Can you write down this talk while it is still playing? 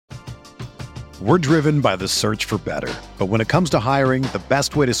We're driven by the search for better. But when it comes to hiring, the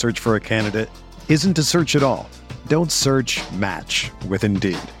best way to search for a candidate isn't to search at all. Don't search, match with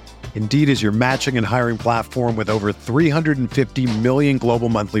Indeed. Indeed is your matching and hiring platform with over 350 million global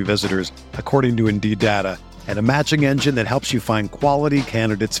monthly visitors, according to Indeed data, and a matching engine that helps you find quality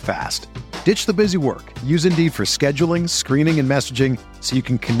candidates fast. Ditch the busy work. Use Indeed for scheduling, screening, and messaging so you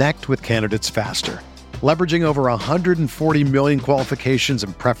can connect with candidates faster. Leveraging over 140 million qualifications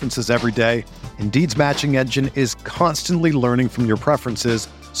and preferences every day, Indeed's matching engine is constantly learning from your preferences,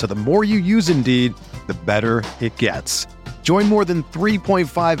 so the more you use Indeed, the better it gets. Join more than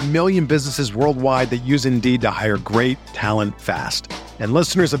 3.5 million businesses worldwide that use Indeed to hire great talent fast. And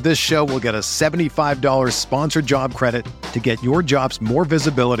listeners of this show will get a $75 sponsored job credit to get your jobs more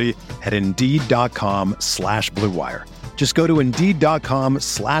visibility at Indeed.com/Blue Wire. Just go to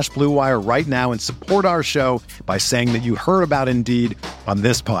Indeed.com/Blue Wire right now and support our show by saying that you heard about Indeed on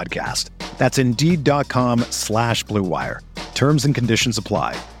this podcast. That's Indeed.com/Blue Wire. Terms and conditions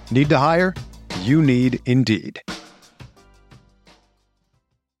apply. Need to hire? You need Indeed.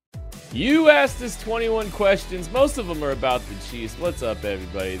 You asked us 21 questions. Most of them are about the Chiefs. What's up,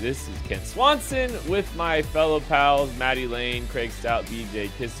 everybody? This is Kent Swanson with my fellow pals, Maddie Lane, Craig Stout, BJ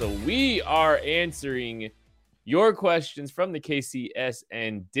Kissel. We are answering your questions from the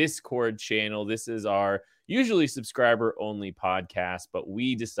KCSN Discord channel. This is our usually subscriber-only podcast, but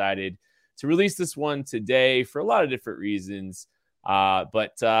we decided to release this one today for a lot of different reasons.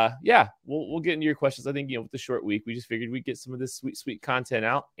 Yeah, we'll get into your questions. I think, with the short week, we just figured we'd get some of this sweet content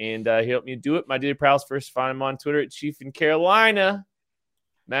out, and he helped me do it. My daily pals, first find him on Twitter at Chief in Carolina,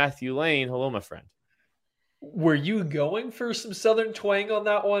 Matthew Lane. Hello, my friend. Were you going for some Southern twang on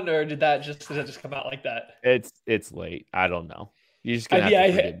that one, or did that just come out like that? It's late. I don't know. You just gonna have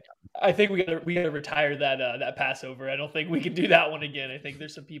to I think we gotta retire that Passover. I don't think we can do that one again. I think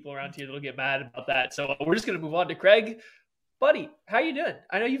there's some people around here that'll get mad about that. So we're just gonna move on to Craig. Buddy, how you doing?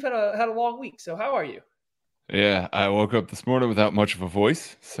 I know you've had a long week, so how are you? Yeah, I woke up this morning without much of a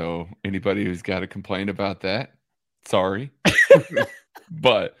voice, so anybody who's got to complain about that, sorry.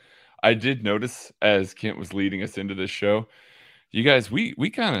 But I did notice as Kent was leading us into this show, you guys, we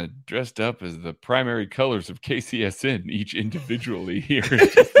kind of dressed up as the primary colors of KCSN, each individually here.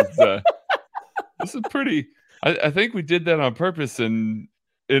 This is pretty. I think we did that on purpose, and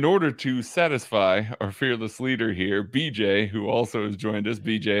in order to satisfy our fearless leader here, BJ, who also has joined us.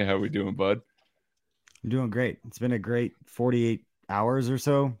 BJ, how we doing, bud? I'm doing great. It's been a great 48 hours or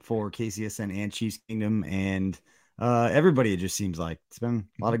so for KCSN and Chiefs Kingdom, and everybody, it just seems like. It's been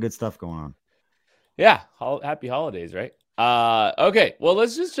a lot of good stuff going on. Yeah, happy holidays, right? Okay, well,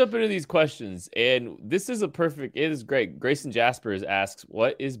 let's just jump into these questions, and it is great. Grayson Jaspers asks,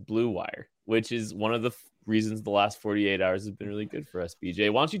 what is Blue Wire? Which is one of the reasons the last 48 hours has been really good for us,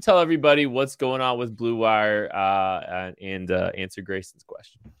 BJ. Why don't you tell everybody what's going on with Blue Wire and answer Grayson's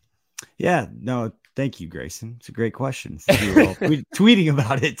question? Yeah, no, thank you, Grayson. It's a great question. We were all tweeting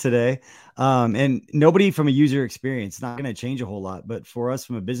about it today. And nobody from a user experience, it's not going to change a whole lot. But for us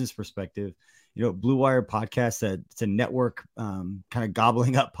from a business perspective, Blue Wire podcast, it's a network kind of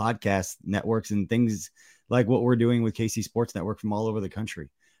gobbling up podcast networks and things like what we're doing with KC Sports Network from all over the country.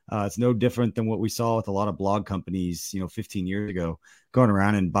 It's no different than what we saw with a lot of blog companies, 15 years ago, going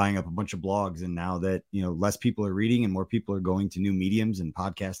around and buying up a bunch of blogs. And now that, less people are reading and more people are going to new mediums, and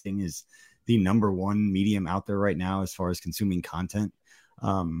podcasting is the number one medium out there right now as far as consuming content.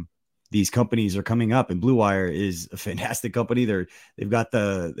 These companies are coming up, and Blue Wire is a fantastic company. They built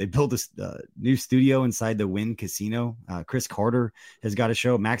a new studio inside the Wynn Casino. Chris Carter has got a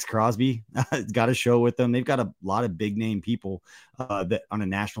show. Max Crosby has got a show with them. They've got a lot of big name people that on a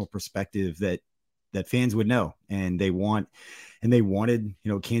national perspective that fans would know, and they wanted,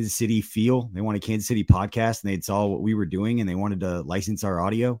 Kansas City feel. They wanted Kansas City podcast, and they saw what we were doing, and they wanted to license our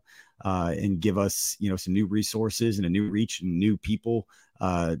audio and give us, some new resources and a new reach and new people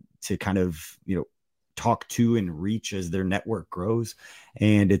to kind of, talk to and reach as their network grows.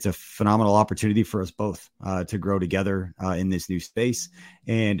 And it's a phenomenal opportunity for us both to grow together in this new space.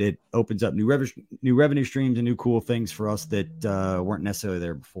 And it opens up new revenue streams and new cool things for us that weren't necessarily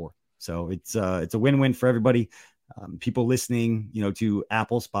there before. So it's a win-win for everybody. People listening, to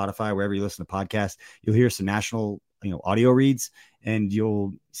Apple, Spotify, wherever you listen to podcasts, you'll hear some national, audio reads, and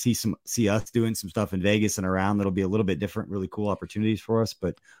you'll see us doing some stuff in Vegas and around that'll be a little bit different, really cool opportunities for us.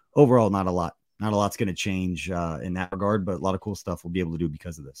 But overall, not a lot's going to change in that regard, but a lot of cool stuff we'll be able to do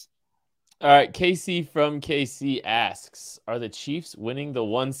because of this. All right. Casey from KC asks, are the Chiefs winning the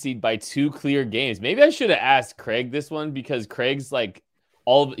 1 seed by 2 clear games? Maybe I should have asked Craig this one, because Craig's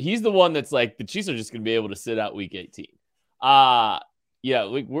he's the one that's like, the Chiefs are just going to be able to sit out week 18. Yeah,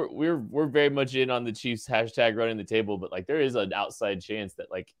 like we're very much in on the Chiefs hashtag running the table, but like there is an outside chance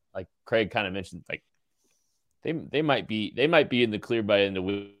that like Craig kind of mentioned, like they might be in the clear by end of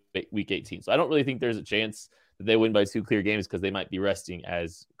week 18. So I don't really think there's a chance that they win by 2 clear games because they might be resting,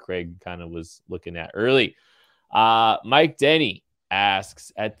 as Craig kind of was looking at early. Mike Denny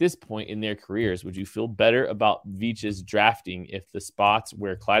asks, at this point in their careers, would you feel better about Veach's drafting if the spots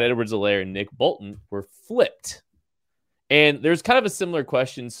where Clyde Edwards-Helaire and Nick Bolton were flipped? And there's kind of a similar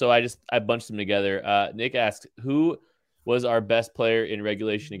question, so I bunched them together. Nick asks, who was our best player in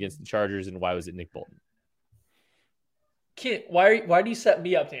regulation against the Chargers, and why was it Nick Bolton? Kent, why do you set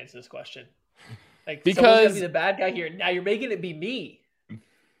me up to answer this question? Like, because someone's gonna be the bad guy here. Now you're making it be me.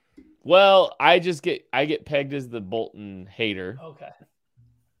 Well, I get pegged as the Bolton hater. Okay.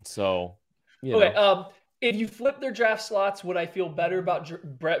 So, okay. If you flip their draft slots, would I feel better about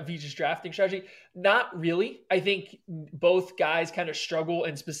Brett Veach's drafting strategy? Not really. I think both guys kind of struggle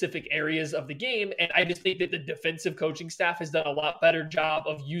in specific areas of the game. And I just think that the defensive coaching staff has done a lot better job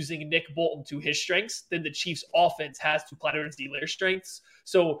of using Nick Bolton to his strengths than the Chiefs offense has to Clyde Edwards-Helaire's strengths.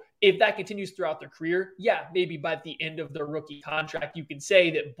 So if that continues throughout their career, yeah, maybe by the end of their rookie contract, you can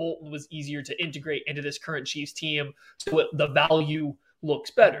say that Bolton was easier to integrate into this current Chiefs team. So the value looks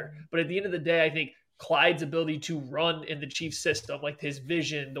better. But at the end of the day, I think Clyde's ability to run in the Chiefs system, like his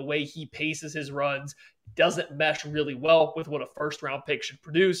vision, the way he paces his runs, doesn't mesh really well with what a first-round pick should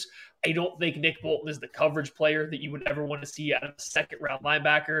produce. I don't think Nick Bolton is the coverage player that you would ever want to see out of a second-round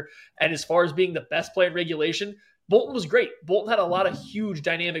linebacker. And as far as being the best player in regulation, Bolton was great. Bolton had a lot of huge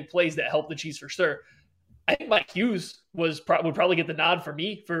dynamic plays that helped the Chiefs for sure. I think Mike Hughes would probably get the nod for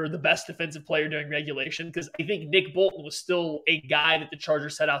me for the best defensive player during regulation, because I think Nick Bolton was still a guy that the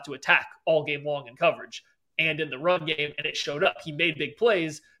Chargers set out to attack all game long in coverage and in the run game, and it showed up. He made big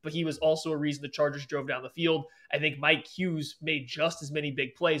plays, but he was also a reason the Chargers drove down the field. I think Mike Hughes made just as many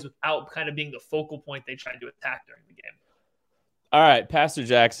big plays without kind of being the focal point they tried to attack during the game. All right, Pastor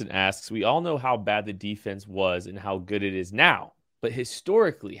Jackson asks, we all know how bad the defense was and how good it is now. But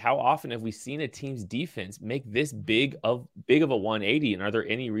historically, how often have we seen a team's defense make this big of a 180? And are there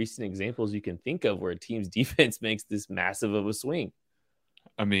any recent examples you can think of where a team's defense makes this massive of a swing?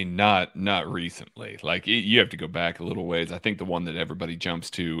 I mean, not recently. Like, you have to go back a little ways. I think the one that everybody jumps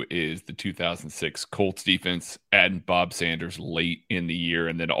to is the 2006 Colts defense, adding Bob Sanders late in the year,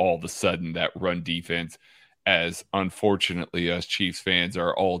 and then all of a sudden that run defense, as unfortunately us Chiefs fans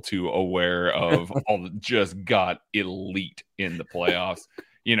are all too aware of, all just got elite in the playoffs.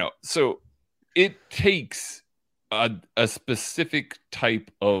 So it takes a specific type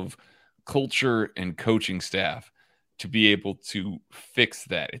of culture and coaching staff to be able to fix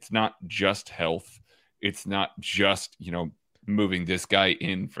that. It's not just health. It's not just, moving this guy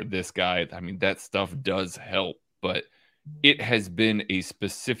in for this guy. I mean, that stuff does help, but it has been a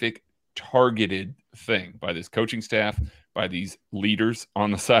specific targeted thing by this coaching staff, by these leaders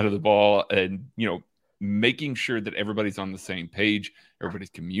on the side of the ball, and making sure that everybody's on the same page, everybody's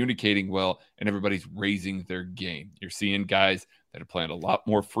communicating well, and everybody's raising their game. You're seeing guys that are playing a lot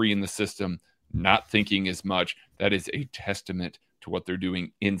more free in the system, not thinking as much. That is a testament to what they're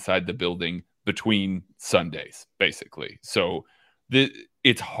doing inside the building between Sundays, basically. So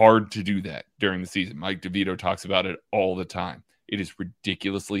it's hard to do that during the season. Mike DeVito talks about it all the time. It is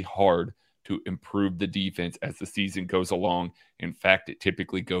ridiculously hard to improve the defense as the season goes along. In fact, it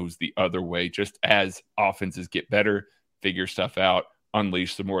typically goes the other way, just as offenses get better, figure stuff out,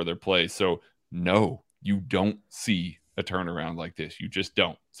 unleash some more of their plays. So no, you don't see a turnaround like this. You just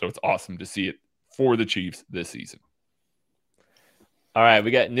don't. So it's awesome to see it for the Chiefs this season. All right,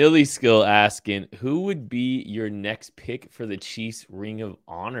 we got Nilly Skill asking, who would be your next pick for the Chiefs Ring of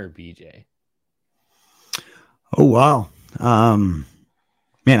Honor, BJ? Oh, wow.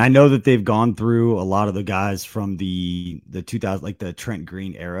 Man, I know that they've gone through a lot of the guys from the 2000, like the Trent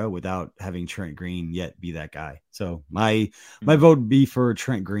Green era, without having Trent Green yet be that guy. So my vote would be for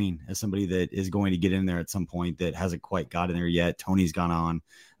Trent Green as somebody that is going to get in there at some point that hasn't quite got in there yet. Tony's gone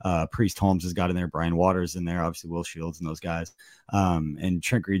on. Priest Holmes has got in there. Brian Waters in there. Obviously Will Shields and those guys. And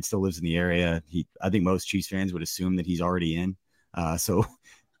Trent Green still lives in the area. I think most Chiefs fans would assume that he's already in. So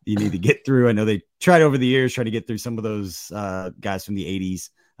you need to get through. I know they tried over the years, try to get through some of those guys from the 80s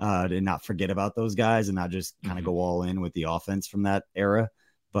and not forget about those guys and not just kind of go all in with the offense from that era.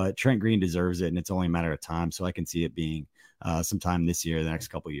 But Trent Green deserves it, and it's only a matter of time. So I can see it being sometime this year, the next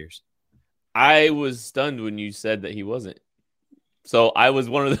couple of years. I was stunned when you said that he wasn't. So I was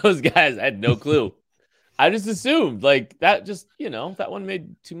one of those guys. I had no clue. I just assumed like that. Just that one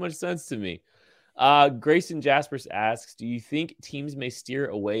made too much sense to me. Grayson Jaspers asks, do you think teams may steer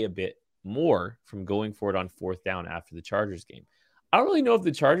away a bit more from going for it on fourth down after the Chargers game? I don't really know if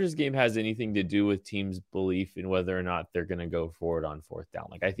the Chargers game has anything to do with teams' belief in whether or not they're going to go forward on fourth down.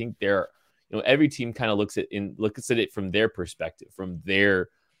 Like I think every team kind of looks at it from their perspective, from their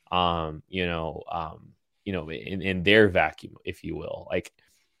in their vacuum, if you will. Like,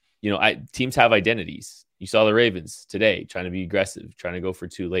 teams have identities. You saw the Ravens today trying to be aggressive, trying to go for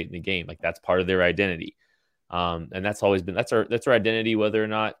 2 late in the game. Like that's part of their identity. And that's always been, that's our identity, whether or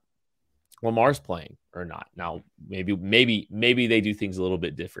not Lamar's playing or not. Now, maybe they do things a little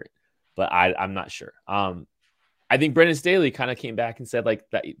bit different, but I'm not sure. I think Brendan Staley kind of came back and said like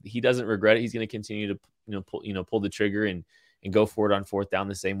that he doesn't regret it. He's going to continue to pull the trigger and go forward on fourth down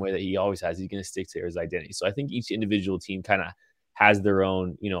the same way that he always has. He's going to stick to his identity. So I think each individual team kind of has their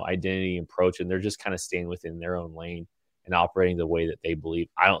own, identity and approach, and they're just kind of staying within their own lane and operating the way that they believe.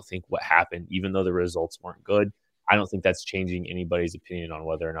 I don't think what happened, even though the results weren't good, I don't think that's changing anybody's opinion on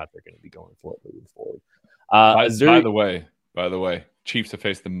whether or not they're going to be going for it moving forward. By the way, Chiefs have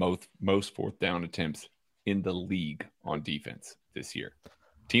faced the most fourth down attempts in the league on defense this year.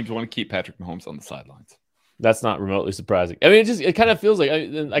 Teams want to keep Patrick Mahomes on the sidelines. That's not remotely surprising. I mean, it kind of feels like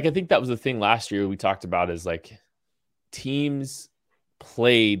I think that was the thing last year we talked about is like teams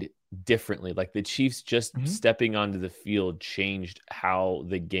played differently. Like the Chiefs just stepping onto the field changed how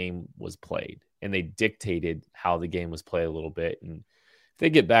the game was played, and they dictated how the game was played a little bit. And if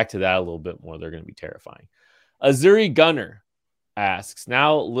they get back to that a little bit more, they're going to be terrifying. Azuri Gunner asks,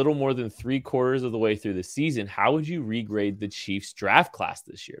 now a little more than 3/4 of the way through the season, how would you regrade the Chiefs draft class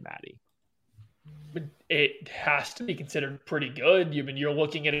this year, Maddie? It has to be considered pretty good. I mean, you're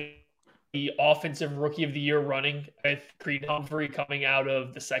looking at the offensive rookie of the year running with Creed Humphrey coming out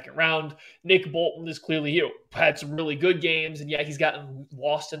of the second round. Nick Bolton is clearly had some really good games, and he's gotten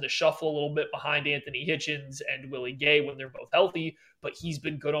lost in the shuffle a little bit behind Anthony Hitchens and Willie Gay when they're both healthy, but he's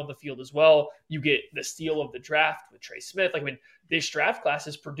been good on the field as well. You get the steal of the draft with Trey Smith. This draft class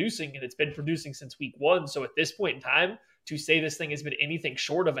is producing, and it's been producing since week 1. So at this point in time, to say this thing has been anything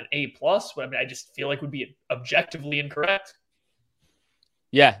short of an A+, I just feel like would be objectively incorrect.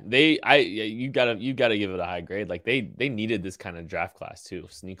 Yeah, you gotta give it a high grade. Like they needed this kind of draft class too,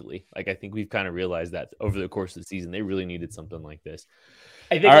 sneakily. Like I think we've kind of realized that over the course of the season, they really needed something like this.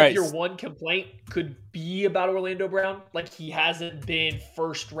 I think your one complaint could be about Orlando Brown. Like he hasn't been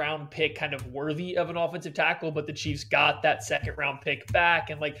first round pick kind of worthy of an offensive tackle, but the Chiefs got that second round pick back.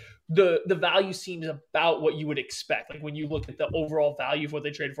 And like the value seems about what you would expect. Like when you look at the overall value of what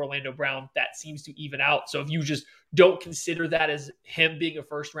they traded for Orlando Brown, that seems to even out. So if you just don't consider that as him being a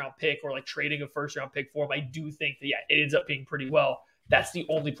first round pick or like trading a first round pick for him, I do think that, it ends up being pretty well. That's the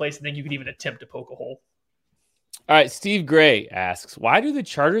only place. And then you could even attempt to poke a hole. All right, Steve Gray asks, why do the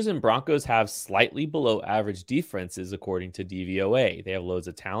Chargers and Broncos have slightly below average defenses according to DVOA? They have loads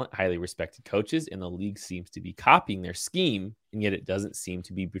of talent, highly respected coaches, and the league seems to be copying their scheme, and yet it doesn't seem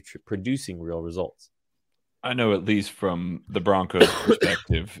to be producing real results. I know at least from the Broncos'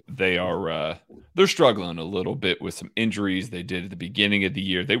 perspective, they're struggling a little bit with some injuries they did at the beginning of the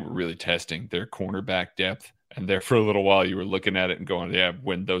year. They were really testing their cornerback depth, and there for a little while you were looking at it and going,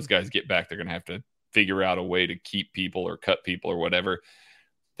 when those guys get back, they're going to have to figure out a way to keep people or cut people or whatever.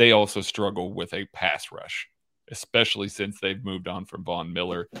 They also struggle with a pass rush, especially since they've moved on from Von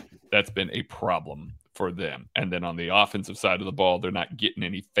Miller. That's been a problem for them. And then on the offensive side of the ball, they're not getting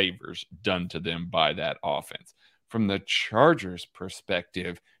any favors done to them by that offense. From the Chargers'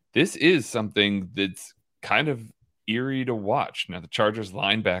 perspective, this is something that's kind of eerie to watch. Now, the Chargers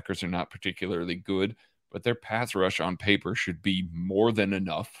linebackers are not particularly good, but their pass rush on paper should be more than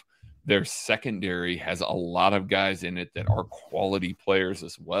enough. Their secondary has a lot of guys in it that are quality players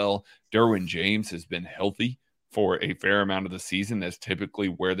as well. Derwin James has been healthy for a fair amount of the season. That's typically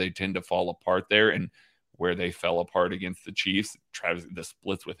where they tend to fall apart there, and where they fell apart against the Chiefs. The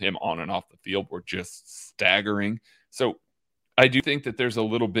splits with him on and off the field were just staggering. So I do think that there's a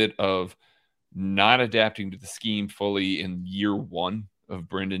little bit of not adapting to the scheme fully in year 1 of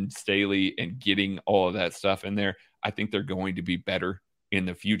Brendan Staley and getting all of that stuff in there. I think they're going to be better in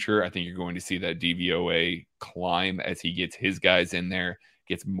the future. I think you're going to see that DVOA climb as he gets his guys in there,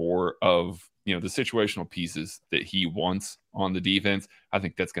 gets more of the situational pieces that he wants on the defense. I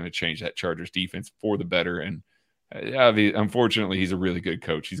think that's going to change that Chargers defense for the better. And unfortunately, he's a really good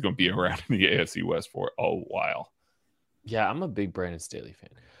coach. He's going to be around in the AFC West for a while. Yeah, I'm a big Brandon Staley fan.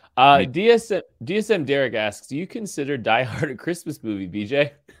 DSM Derek asks, do you consider Die Hard a Christmas movie,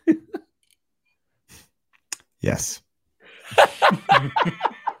 BJ? Yes.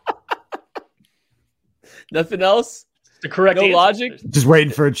 Nothing else? The correct no answer. Logic? Just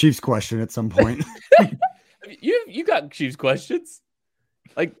waiting for a Chiefs question at some point. You got Chiefs questions.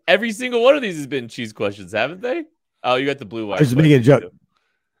 Like every single one of these has been Chiefs questions, haven't they? Oh, you got the Blue Wire. I was making a joke.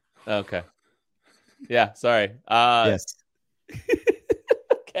 Okay. Yeah, sorry. Yes.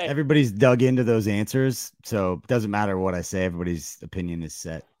 Okay. Everybody's dug into those answers, so it doesn't matter what I say. Everybody's opinion is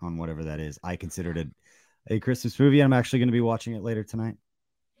set on whatever that is. I considered it a Christmas movie. I'm actually going to be watching it later tonight.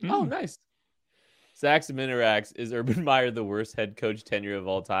 Oh, nice. Saxon Minerax, is Urban Meyer the worst head coach tenure of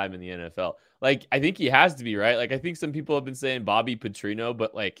all time in the NFL? Like, I think he has to be, right? Like, I think some people have been saying Bobby Petrino,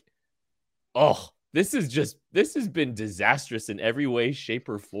 but like, this has been disastrous in every way, shape,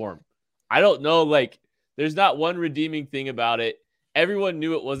 or form. I don't know. Like, there's not one redeeming thing about it. Everyone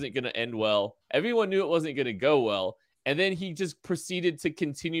knew it wasn't going to end well. Everyone knew it wasn't going to go well. And then he just proceeded to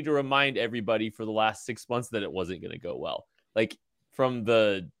continue to remind everybody for the last 6 months that it wasn't going to go well. Like, from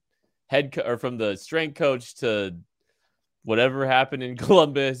the from the strength coach to whatever happened in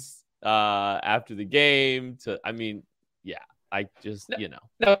Columbus after the game to, I just,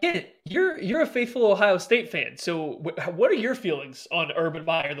 Now, again, you're a faithful Ohio State fan. So what are your feelings on Urban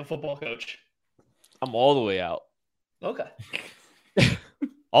Meyer, the football coach? I'm all the way out. Okay.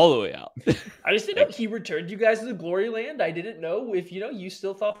 All the way out. I just didn't know he returned you guys to the glory land. I didn't know if, you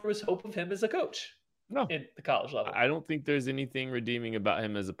still thought there was hope of him as a coach. No. At the college level. I don't think there's anything redeeming about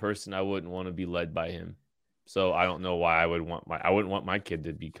him as a person. I wouldn't want to be led by him. So I don't know why I wouldn't want my kid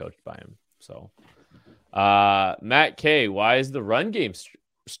to be coached by him. So Matt K, why is the run game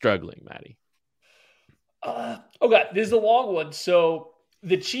struggling, Matty? Okay, this is a long one. So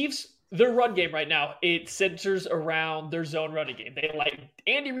the Chiefs, their run game right now, it centers around their zone running game. They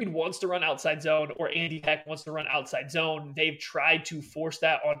Andy Reid wants to run outside zone, or Andy Heck wants to run outside zone. They've tried to force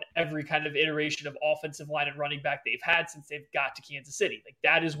that on every kind of iteration of offensive line and running back they've had since they've got to Kansas City. Like,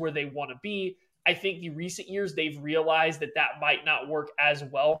 that is where they want to be. I think the recent years they've realized that might not work as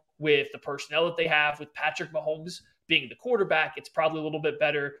well with the personnel that they have. With Patrick Mahomes being the quarterback, it's probably a little bit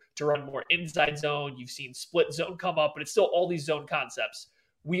better to run more inside zone. You've seen split zone come up, but it's still all these zone concepts.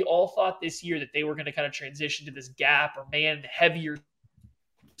 We all thought this year that they were going to kind of transition to this gap or man heavier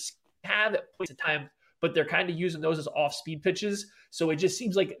have at points in time, but they're kind of using those as off-speed pitches. So it just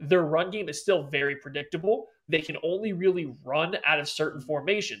seems like their run game is still very predictable. They can only really run out of certain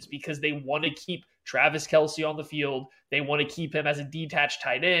formations because they want to keep Travis Kelce on the field. They want to keep him as a detached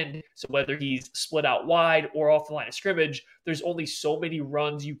tight end. So whether he's split out wide or off the line of scrimmage, there's only so many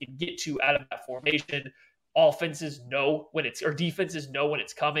runs you can get to out of that formation. Defenses know when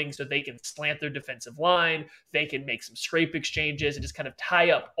it's coming, so they can slant their defensive line. They can make some scrape exchanges and just kind of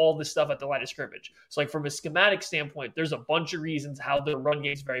tie up all this stuff at the line of scrimmage. So, like, from a schematic standpoint, there's a bunch of reasons how their run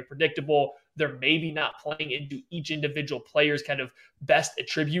game is very predictable. They're maybe not playing into each individual player's kind of best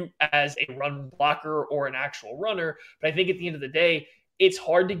attribute as a run blocker or an actual runner. But I think at the end of the day, it's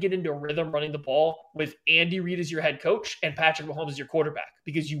hard to get into a rhythm running the ball with Andy Reid as your head coach and Patrick Mahomes as your quarterback,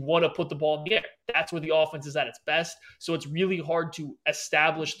 because you want to put the ball in the air. That's where the offense is at its best. So it's really hard to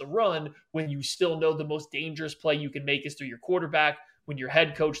establish the run when you still know the most dangerous play you can make is through your quarterback. When your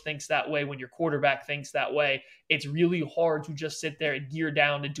head coach thinks that way, when your quarterback thinks that way, it's really hard to just sit there and gear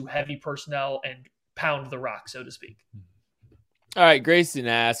down into heavy personnel and pound the rock, so to speak. All right, Grayson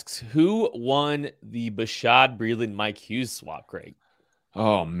asks, who won the Bashaud Breeland-Mike Hughes swap, Craig?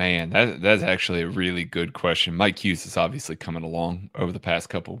 Oh, man, that's actually a really good question. Mike Hughes is obviously coming along over the past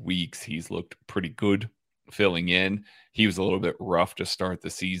couple of weeks. He's looked pretty good filling in. He was a little bit rough to start the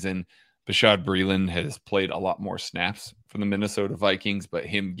season. Bashaud Breeland has played a lot more snaps for the Minnesota Vikings, but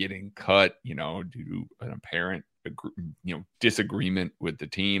him getting cut, due to an apparent, disagreement with the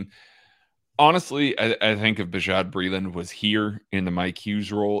team. Honestly, I think if Bashaud Breeland was here in the Mike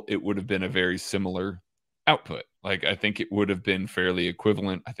Hughes role, it would have been a very similar output. Like, I think it would have been fairly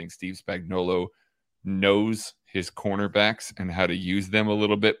equivalent. I think Steve Spagnuolo knows his cornerbacks and how to use them a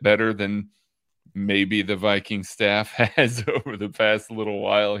little bit better than maybe the Viking staff has over the past little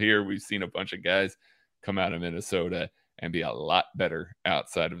while here. We've seen a bunch of guys come out of Minnesota and be a lot better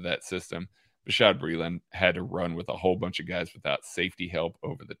outside of that system. Bashaud Breeland had to run with a whole bunch of guys without safety help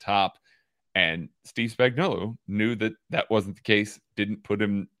over the top. And Steve Spagnuolo knew that wasn't the case, didn't put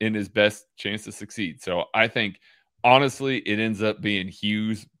him in his best chance to succeed. So I think, honestly, it ends up being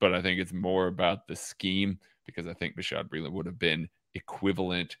Hughes, but I think it's more about the scheme, because I think Bashaud Breeland would have been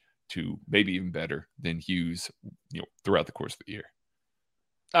equivalent to maybe even better than Hughes, throughout the course of the year.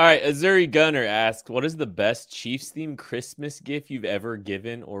 All right, Azuri Gunner asks, what is the best Chiefs-themed Christmas gift you've ever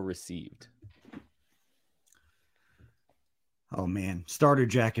given or received? Oh, man. Starter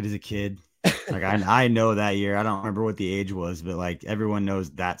jacket as a kid. Like, I know that year. I don't remember what the age was, but like everyone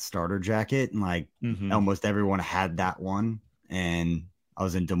knows that starter jacket, and like almost everyone had that one. And I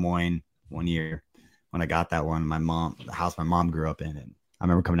was in Des Moines one year when I got that one. The house my mom grew up in, and I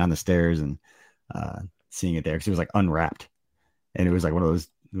remember coming down the stairs and seeing it there because it was like unwrapped, and it was like one of those.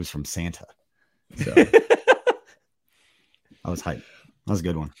 It was from Santa. So I was hyped. That was a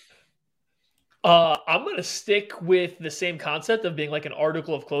good one. I'm going to stick with the same concept of being like an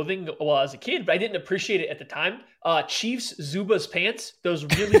article of clothing while I was a kid, but I didn't appreciate it at the time. Chiefs Zubaz pants, those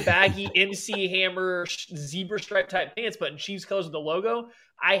really baggy MC Hammer zebra stripe type pants, but in Chiefs colors with the logo.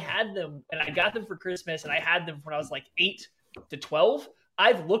 I had them and I got them for Christmas and I had them when I was like 8 to 12.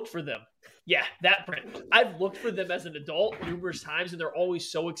 I've looked for them. Yeah, that print. I've looked for them as an adult numerous times, and they're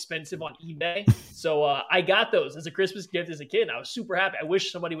always so expensive on eBay. So I got those as a Christmas gift as a kid, and I was super happy. I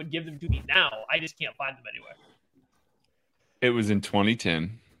wish somebody would give them to me now. I just can't find them anywhere. It was in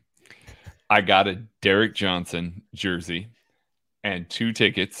 2010. I got a Derek Johnson jersey and 2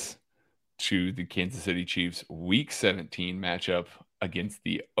 tickets to the Kansas City Chiefs Week 17 matchup against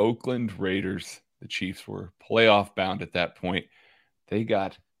the Oakland Raiders. The Chiefs were playoff bound at that point. They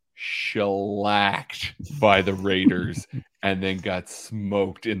got shellacked by the Raiders and then got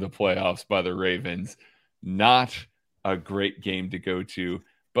smoked in the playoffs by the Ravens. Not a great game to go to,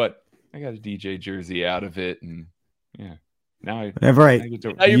 but I got a DJ jersey out of it, and yeah, now I get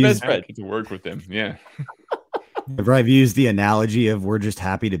to, now your best friend. I get to work with them. Yeah. Whenever I've used the analogy of we're just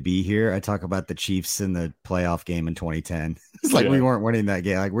happy to be here, I talk about the Chiefs in the playoff game in 2010. It's like we weren't winning that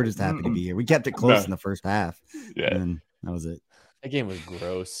game. Like, we're just happy to be here. We kept it close in the first half. Yeah. And that was it. That game was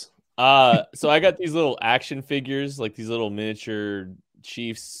gross. So I got these little action figures, like these little miniature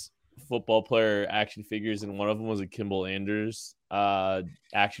Chiefs football player action figures, and one of them was a Kimball Anders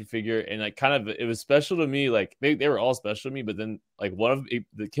action figure, and like kind of it was special to me. Like they were all special to me, but then like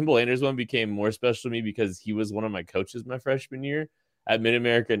the Kimball Anders one became more special to me because he was one of my coaches my freshman year at Mid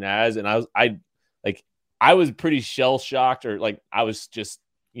America NAS, and I was pretty shell shocked, or like I was just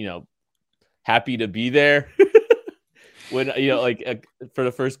happy to be there. When for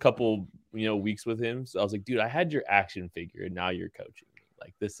the first couple weeks with him, so I was like, dude, I had your action figure and now you're coaching me.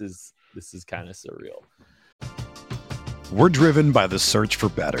 Like this is kind of surreal. We're driven by the search for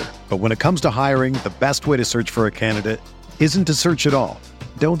better, but when it comes to hiring, the best way to search for a candidate isn't to search at all.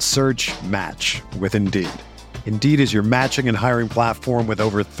 Don't search, match with Indeed. Indeed is your matching and hiring platform with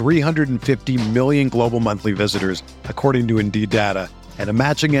over 350 million global monthly visitors, according to Indeed data, and a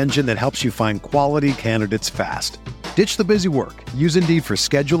matching engine that helps you find quality candidates fast. Ditch the busy work. Use Indeed for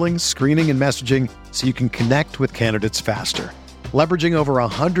scheduling, screening, and messaging so you can connect with candidates faster. Leveraging over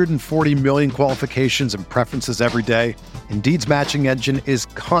 140 million qualifications and preferences every day, Indeed's matching engine is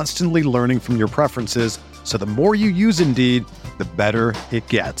constantly learning from your preferences, so the more you use Indeed, the better it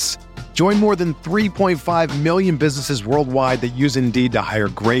gets. Join more than 3.5 million businesses worldwide that use Indeed to hire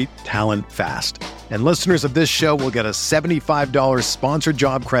great talent fast. And listeners of this show will get a $75 sponsored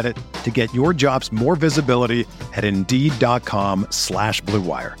job credit to get your jobs more visibility at Indeed.com/Blue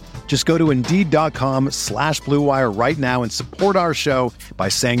Wire. Just go to Indeed.com/Blue Wire right now and support our show by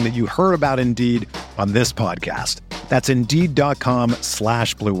saying that you heard about Indeed on this podcast. That's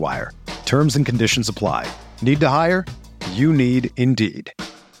Indeed.com/Blue Wire. Terms and conditions apply. Need to hire? You need Indeed.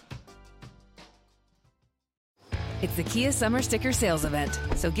 It's the Kia Summer Sticker Sales Event,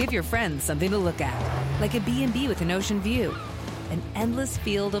 so give your friends something to look at, like a B&B with an ocean view, an endless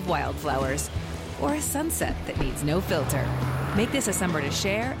field of wildflowers, or a sunset that needs no filter. Make this a summer to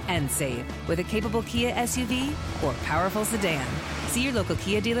share and save with a capable Kia SUV or powerful sedan. See your local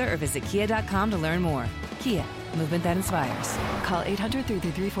Kia dealer or visit kia.com to learn more. Kia, movement that inspires. Call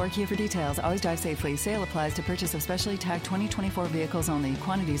 800-3334-KIA for details. Always drive safely. Sale applies to purchase of specially tagged 2024 vehicles only.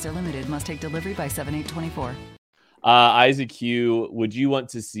 Quantities are limited. Must take delivery by 7/8/24. Isaac Hugh, would you want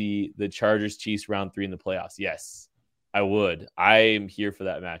to see the Chargers Chiefs round 3 in the playoffs? Yes, I would. I am here for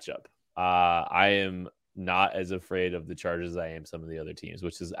that matchup. I am not as afraid of the Chargers as I am some of the other teams,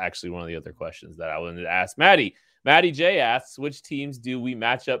 which is actually one of the other questions that I wanted to ask Maddie. Maddie J asks, which teams do we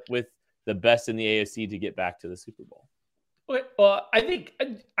match up with the best in the AFC to get back to the Super Bowl? Okay, well, I think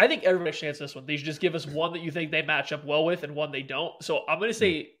everybody should answer this one. They should just give us one that you think they match up well with and one they don't. So I'm going to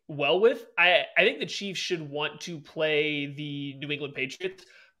say well with. I think the Chiefs should want to play the New England Patriots.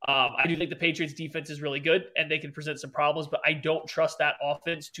 I do think the Patriots defense is really good and they can present some problems, but I don't trust that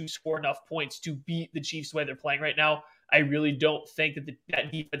offense to score enough points to beat the Chiefs the way they're playing right now. I really don't think that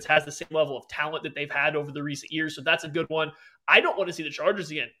that defense has the same level of talent that they've had over the recent years. So that's a good one. I don't want to see the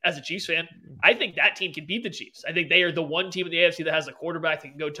Chargers again as a Chiefs fan. I think that team can beat the Chiefs. I think they are the one team in the AFC that has a quarterback that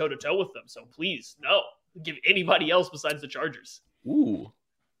can go toe-to-toe with them. So please, no. Give anybody else besides the Chargers. Ooh.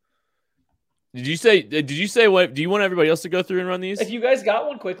 Did you say what? Do you want everybody else to go through and run these? If you guys got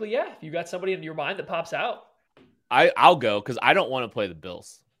one quickly, yeah. If you got somebody in your mind that pops out. I'll go because I don't want to play the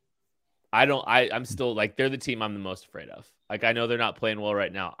Bills. I'm still like, they're the team I'm the most afraid of. Like, I know they're not playing well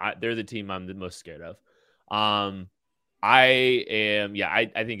right now. They're the team I'm the most scared of. I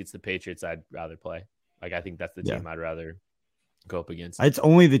think it's the Patriots I'd rather play. Like, I think that's the team I'd rather go up against. It's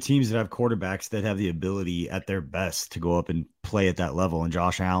only the teams that have quarterbacks that have the ability at their best to go up and play at that level. And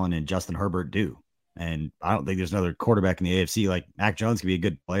Josh Allen and Justin Herbert do. And I don't think there's another quarterback in the AFC. Like, Mac Jones could be a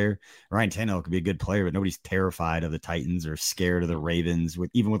good player. Ryan Tannehill could be a good player, but nobody's terrified of the Titans or scared of the Ravens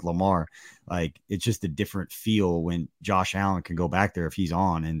even with Lamar. Like, it's just a different feel when Josh Allen can go back there if he's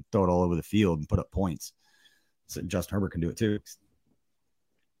on and throw it all over the field and put up points. So Justin Herbert can do it too.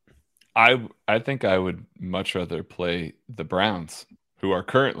 I think I would much rather play the Browns, who are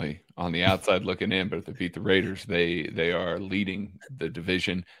currently on the outside looking in, but if they beat the Raiders, they are leading the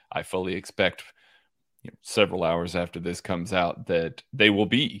division. I fully expect several hours after this comes out that they will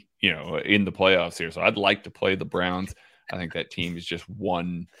be, in the playoffs here. So I'd like to play the Browns. I think that team is just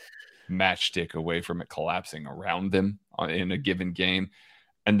one matchstick away from it collapsing around them in a given game.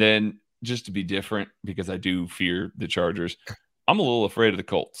 And then just to be different, because I do fear the Chargers, I'm a little afraid of the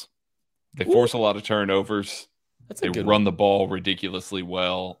Colts. They force a lot of turnovers. They run the ball ridiculously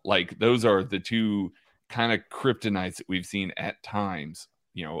well. Like, those are the two kind of kryptonites that we've seen at times,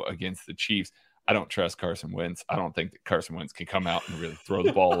 against the Chiefs. I don't trust Carson Wentz. I don't think that Carson Wentz can come out and really throw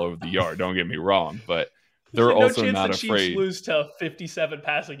the ball over the yard. Don't get me wrong, but they're also not afraid. Chiefs lose to 57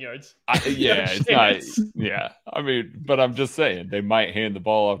 passing yards. It's not. Yeah, I mean, but I'm just saying they might hand the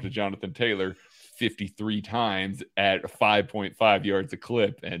ball off to Jonathan Taylor 53 times at 5.5 yards a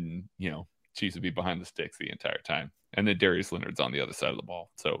clip, and Chiefs would be behind the sticks the entire time. And then Darius Leonard's on the other side of the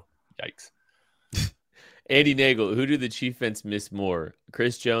ball. So, yikes. Andy Nagel, who do the Chiefs miss more?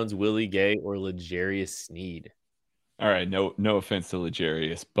 Chris Jones, Willie Gay, or L'Jarius Sneed? All right, no offense to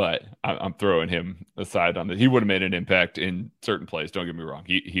L'Jarius, but I'm throwing him aside on this. He would have made an impact in certain plays. Don't get me wrong.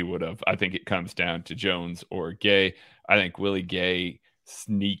 He would have. I think it comes down to Jones or Gay. I think Willie Gay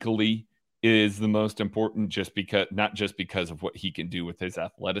sneakily is the most important, not just because of what he can do with his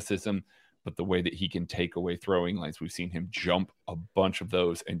athleticism, but the way that he can take away throwing lanes. We've seen him jump a bunch of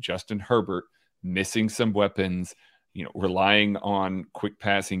those, and Justin Herbert missing some weapons, relying on quick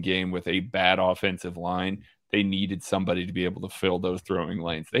passing game with a bad offensive line. They needed somebody to be able to fill those throwing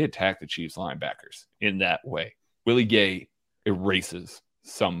lanes. They attack the Chiefs linebackers in that way. Willie Gay erases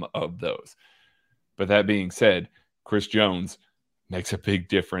some of those. But that being said, Chris Jones makes a big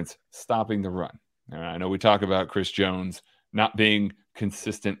difference stopping the run. And I know we talk about Chris Jones not being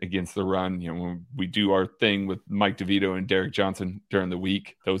consistent against the run. When we do our thing with Mike DeVito and Derek Johnson during the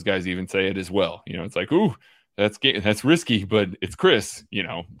week, those guys even say it as well. It's like, ooh, that's risky, but it's Chris,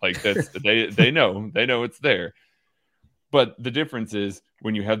 like that's they know it's there. But the difference is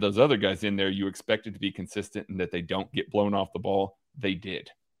when you have those other guys in there, you expect it to be consistent and that they don't get blown off the ball. They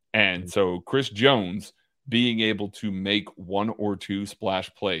did. And so Chris Jones being able to make one or two splash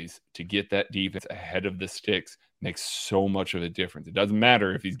plays to get that defense ahead of the sticks makes so much of a difference. It doesn't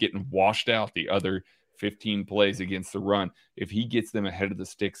matter if he's getting washed out the other 15 plays against the run. If he gets them ahead of the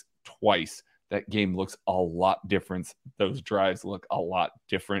sticks twice, that game looks a lot different. Those drives look a lot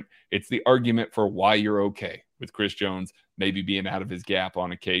different. It's the argument for why you're okay with Chris Jones maybe being out of his gap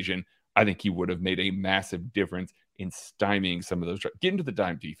on occasion. I think he would have made a massive difference in stymieing some of those drives. Get into the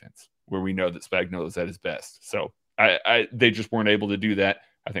dime defense where we know that Spagnuolo is at his best. So they just weren't able to do that.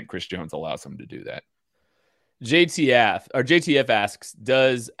 I think Chris Jones allows them to do that. JTF asks,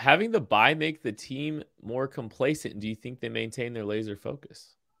 does having the bye make the team more complacent? Do you think they maintain their laser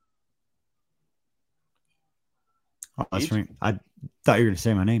focus? Oh, that's right. I thought you were going to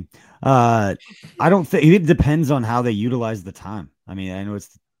say my name. I don't think it depends on how they utilize the time. I mean, I know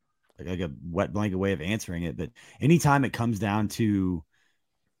it's like a wet blanket way of answering it, but anytime it comes down to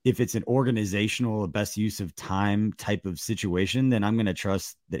if it's an organizational best use of time type of situation, then I'm going to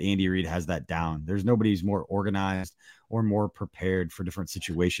trust that Andy Reid has that down. There's nobody who's more organized or more prepared for different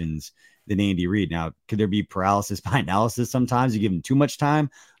situations than Andy Reid. Now, could there be paralysis by analysis sometimes? You give him too much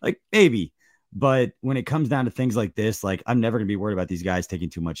time? Like, maybe. But when it comes down to things like this, like, I'm never going to be worried about these guys taking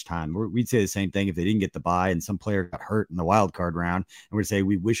too much time. We'd say the same thing if they didn't get the bye and some player got hurt in the wild card round. And we'd say,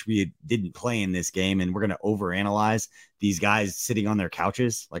 we wish we didn't play in this game. And we're going to overanalyze these guys sitting on their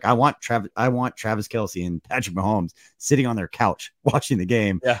couches. Like, I want Travis Kelce and Patrick Mahomes sitting on their couch watching the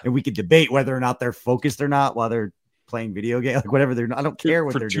game. Yeah. And we could debate whether or not they're focused or not while they're playing video game, like whatever they're not. I don't care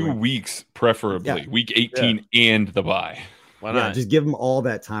what they're doing. For 2 weeks, preferably. Yeah. Week 18 and the bye. Why not? Just give them all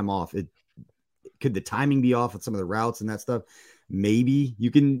that time off. Could the timing be off with some of the routes and that stuff? Maybe you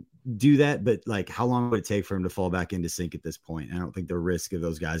can do that, but like, how long would it take for him to fall back into sync at this point? I don't think the risk of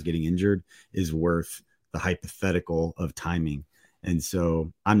those guys getting injured is worth the hypothetical of timing. And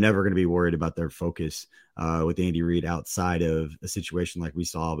so I'm never going to be worried about their focus with Andy Reid outside of a situation like we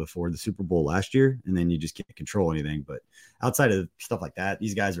saw before the Super Bowl last year. And then you just can't control anything. But outside of stuff like that,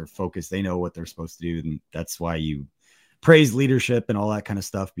 these guys are focused. They know what they're supposed to do. And that's why you praise leadership and all that kind of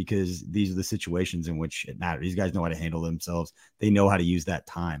stuff, because these are the situations in which it matters. These guys know how to handle themselves. They know how to use that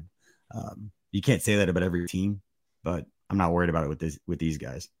time. You can't say that about every team, but I'm not worried about it with these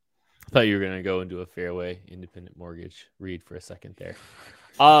guys. I thought you were going to go into a Fairway Independent Mortgage read for a second there.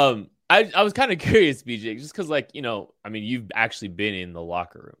 I was kind of curious, BJ, just because, like, you know, I mean, you've actually been in the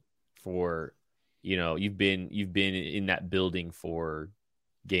locker room for, you know, you've been in that building for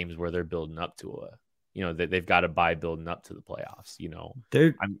games where they're building up to a, you know, they've got to buy building up to the playoffs. You know,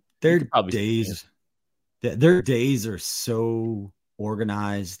 their days are so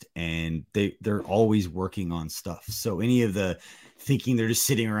organized, and they're always working on stuff. So any of the thinking they're just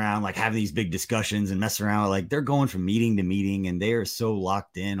sitting around like having these big discussions and messing around, like they're going from meeting to meeting, and they are so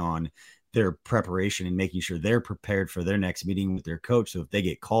locked in on their preparation and making sure they're prepared for their next meeting with their coach. So if they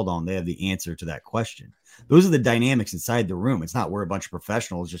get called on, they have the answer to that question. Those are the dynamics inside the room. It's not we're a bunch of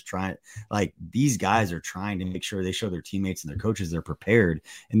professionals just trying, like, these guys are trying to make sure they show their teammates and their coaches they're prepared,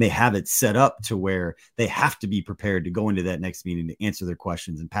 and they have it set up to where they have to be prepared to go into that next meeting to answer their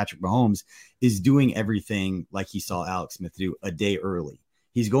questions. And Patrick Mahomes is doing everything like he saw Alex Smith do a day early.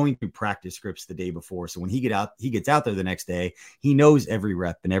 He's going through practice scripts the day before. So when he gets out there the next day, he knows every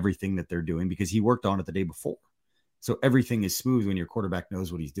rep and everything that they're doing because he worked on it the day before. So everything is smooth when your quarterback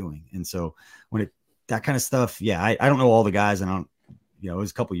knows what he's doing. And so when that kind of stuff, yeah, I don't know all the guys, and I don't, you know, it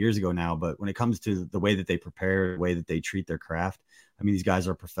was a couple years ago now, but when it comes to the way that they prepare, the way that they treat their craft, I mean, these guys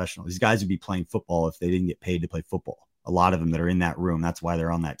are professional. These guys would be playing football if they didn't get paid to play football. A lot of them that are in that room, that's why they're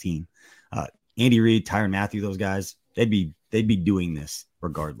on that team. Andy Reid, Tyrann Mathieu, those guys, they'd be doing this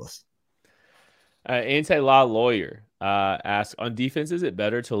regardless. Anti-law lawyer asks, on defense, is it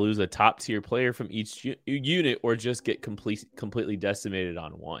better to lose a top-tier player from each unit or just get completely decimated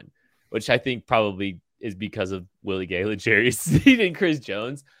on one? Which I think probably is because of Willie Gay, L'Jarius Sneed, and Chris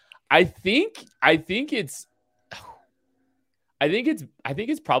Jones. I think it's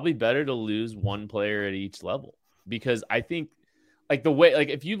probably better to lose one player at each level, because I think, like, the way, like,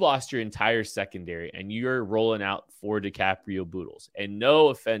 if you lost your entire secondary and you're rolling out 4 DiCaprio Boodles, and no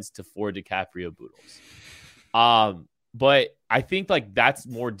offense to 4 DiCaprio Boodles, but I think, like, that's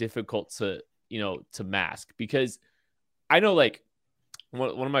more difficult to mask, because I know, like,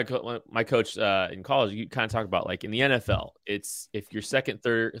 one of my coach in college, you kind of talk about, like, in the NFL, it's if your second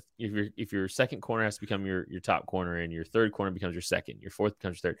corner has to become your top corner, and your third corner becomes your second, your fourth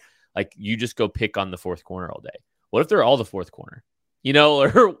becomes your third, like, you just go pick on the fourth corner all day. What if they're all the fourth corner? You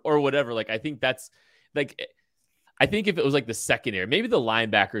know, or whatever. Like, I think that's, like, I think if it was like the secondary, maybe the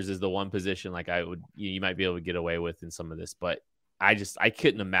linebackers is the one position, like, you might be able to get away with in some of this, but I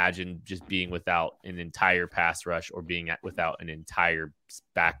couldn't imagine just being without an entire pass rush or being without an entire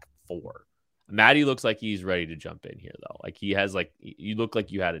back four. Matty looks like he's ready to jump in here, though. Like, he has, like, you look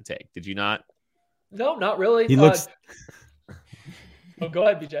like you had a take. Did you not? No, not really. He looks. Oh, go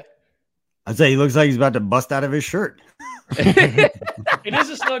ahead, BJ. I'd say he looks like he's about to bust out of his shirt. It is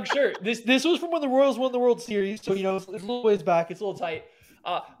a snug shirt. This was from when the Royals won the World Series, so, you know, it's a little ways back. It's a little tight.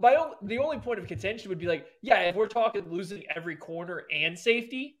 The only point of contention would be, like, yeah, if we're talking losing every corner and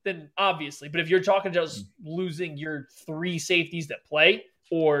safety, then obviously. But if you're talking just losing your 3 safeties that play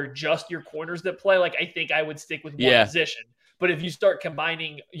or just your corners that play, like, I think I would stick with one position. But if you start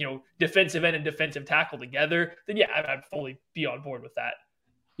combining, you know, defensive end and defensive tackle together, then yeah, I'd fully be on board with that.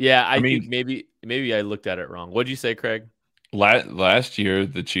 Yeah, I mean, think maybe I looked at it wrong. What'd you say, Craig? Last year,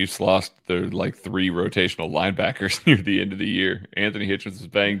 the Chiefs lost their, like, 3 rotational linebackers near the end of the year. Anthony Hitchens was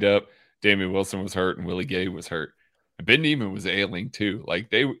banged up, Damian Wilson was hurt, and Willie Gay was hurt. And Ben Neiman was ailing too.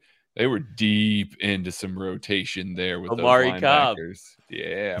 Like, they were deep into some rotation there with Amari those Cobb. linebackers.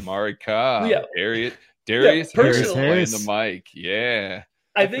 Yeah, Amari Cobb. Yeah. Darius Harris Harris. playing the mic. Yeah.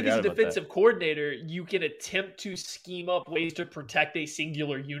 I think as a defensive coordinator, you can attempt to scheme up ways to protect a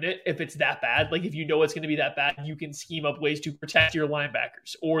singular unit if it's that bad. Like, if you know it's going to be that bad, you can scheme up ways to protect your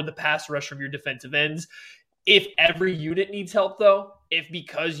linebackers or the pass rush from your defensive ends. If every unit needs help, though, if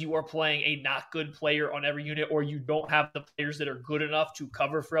because you are playing a not good player on every unit, or you don't have the players that are good enough to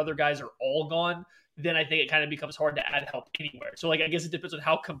cover for other guys, are all gone, then I think it kind of becomes hard to add help anywhere. So, like, I guess it depends on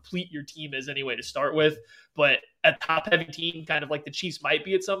how complete your team is anyway to start with. But a top-heavy team, kind of like the Chiefs might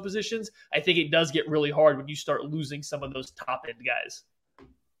be at some positions, I think it does get really hard when you start losing some of those top-end guys.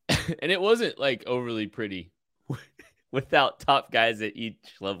 And it wasn't, like, overly pretty without top guys at each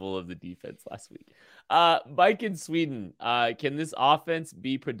level of the defense last week. Mike in Sweden, can this offense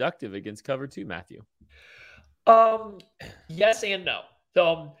be productive against cover 2, Matthew? Yes and no.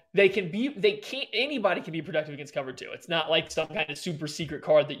 Anybody can be productive against cover 2. It's not like some kind of super secret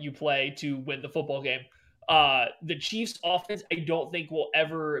card that you play to win the football game. The Chiefs offense, I don't think will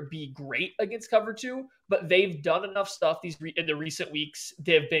ever be great against cover 2, but they've done enough stuff in the recent weeks.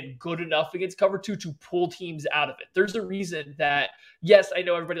 They've been good enough against cover 2 to pull teams out of it. There's a reason that, yes, I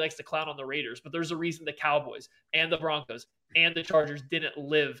know everybody likes to clown on the Raiders, but there's a reason the Cowboys and the Broncos and the Chargers didn't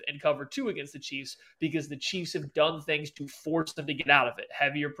live in cover 2 against the Chiefs, because the Chiefs have done things to force them to get out of it.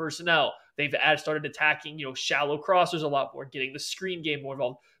 Heavier personnel. They've started attacking, shallow crossers a lot more, getting the screen game more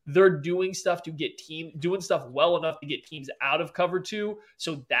involved. They're doing stuff doing stuff well enough to get teams out of cover 2.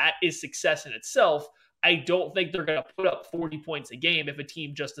 So that is success in itself. I don't think they're going to put up 40 points a game if a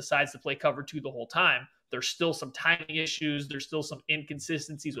team just decides to play cover 2 the whole time. There's still some timing issues. There's still some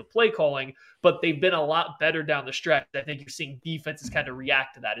inconsistencies with play calling, but they've been a lot better down the stretch. I think you're seeing defenses kind of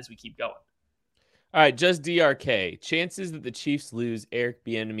react to that as we keep going. All right, just DRK. Chances that the Chiefs lose Eric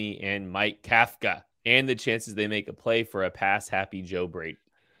Bieniemy and Mike Kafka, and the chances they make a play for a pass-happy Joe Brady.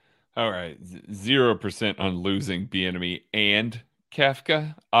 All right, 0% on losing Bieniemy and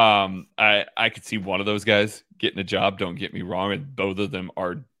Kafka. I could see one of those guys getting a job. Don't get me wrong, and both of them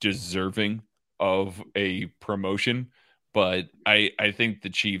are deserving of a promotion. But I think the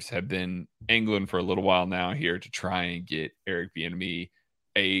Chiefs have been angling for a little while now here to try and get Eric Bieniemy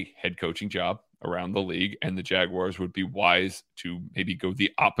a head coaching job around the league, and the Jaguars would be wise to maybe go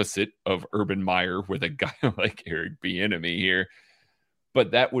the opposite of Urban Meyer with a guy like Eric Bieniemy here.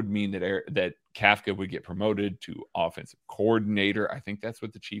 But that would mean that Kafka would get promoted to offensive coordinator. I think that's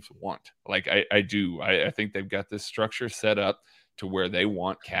what the Chiefs want. Like, I do. I think they've got this structure set up to where they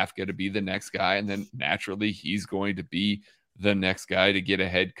want Kafka to be the next guy, and then naturally he's going to be the next guy to get a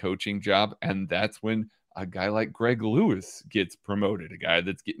head coaching job. And that's when a guy like Greg Lewis gets promoted, a guy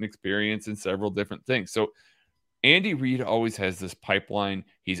that's getting experience in several different things. So Andy Reid always has this pipeline.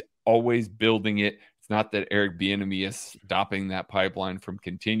 He's always building it. It's not that Eric Bieniemy is stopping that pipeline from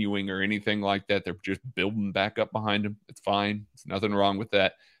continuing or anything like that. They're just building back up behind him. It's fine. There's nothing wrong with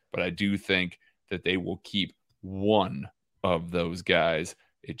that. But I do think that they will keep one of those guys.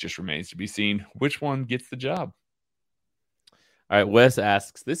 It just remains to be seen which one gets the job. All right, Wes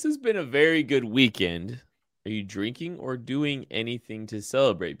asks, this has been a very good weekend. Are you drinking or doing anything to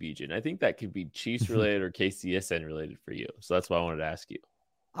celebrate, BJ? And I think that could be Chiefs related or KCSN related for you. So that's why I wanted to ask you.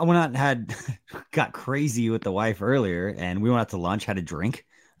 I went out and got crazy with the wife earlier, and we went out to lunch, had a drink.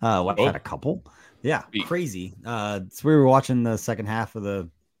 Wife had a couple. Yeah, crazy. So we were watching the second half of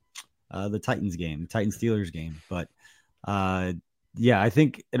the Titans game, Titans-Steelers game. But yeah, I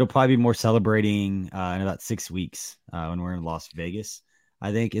think it'll probably be more celebrating in about 6 weeks when we're in Las Vegas.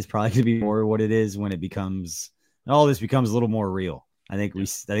 I think it's probably going to be more what it is when all this becomes a little more real. I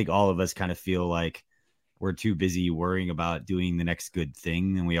think all of us kind of feel like we're too busy worrying about doing the next good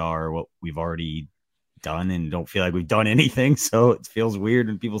thing than we are what we've already done, and don't feel like we've done anything. So it feels weird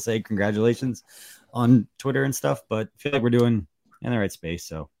when people say congratulations on Twitter and stuff, but I feel like we're doing in the right space.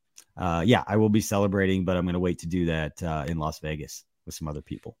 So yeah, I will be celebrating, but I'm going to wait to do that in Las Vegas with some other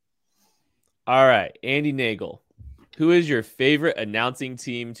people. All right, Andy Nagel, who is your favorite announcing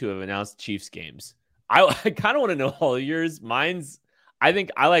team to have announced Chiefs games? I kind of want to know all of yours. I think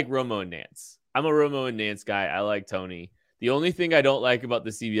I like Romo and Nance. I'm a Romo and Nance guy. I like Tony. The only thing I don't like about the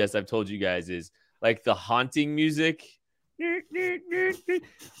CBS, I've told you guys, is like the haunting music.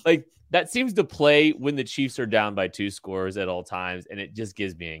 Like that seems to play when the Chiefs are down by 2 scores at all times, and it just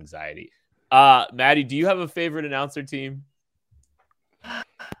gives me anxiety. Maddie, do you have a favorite announcer team?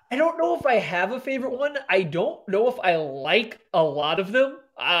 I don't know if I have a favorite one. I don't know if I like a lot of them.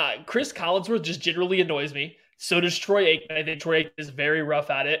 Chris Collinsworth just generally annoys me. So does Troy Aikman. I think Troy Aikman is very rough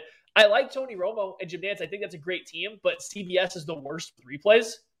at it. I like Tony Romo and Jim Nance. I think that's a great team, but CBS is the worst with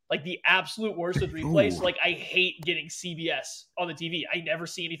replays. Like the absolute worst with replays. So, like I hate getting CBS on the TV. I never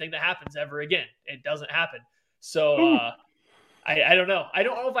see anything that happens ever again. It doesn't happen. So I don't know. I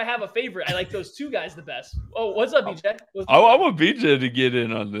don't know if I have a favorite. I like those 2 guys the best. Oh, what's up, BJ? I want BJ to get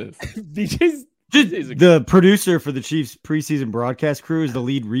in on this. BJ's the producer for the Chiefs preseason broadcast crew is the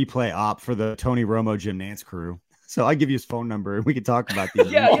lead replay op for the Tony Romo Jim Nance crew. So I give you his phone number and we can talk about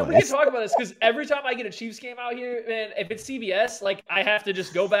these. Yeah, we can talk about this because every time I get a Chiefs game out here, man, if it's CBS, like I have to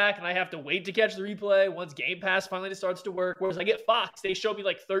just go back and I have to wait to catch the replay once Game Pass finally starts to work. Whereas I get Fox, they show me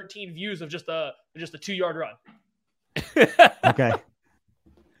like 13 views of just a 2-yard run. Okay.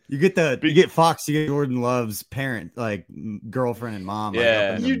 You get Fox, you get Jordan Love's parent, like girlfriend and mom.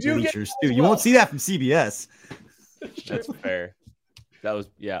 Yeah, like, you do bleachers too. You won't see that from CBS. That's fair. That was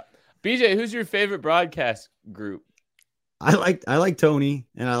BJ, who's your favorite broadcast group? I like Tony,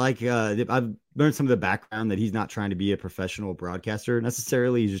 and I like learned some of the background that he's not trying to be a professional broadcaster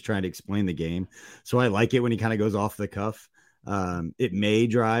necessarily. He's just trying to explain the game. So I like it when he kind of goes off the cuff. It may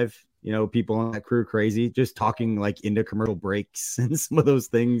drive, people on that crew crazy, just talking like into commercial breaks and some of those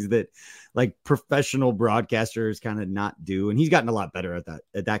things that like professional broadcasters kind of not do. And he's gotten a lot better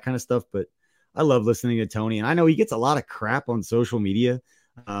at that kind of stuff. But I love listening to Tony, and I know he gets a lot of crap on social media.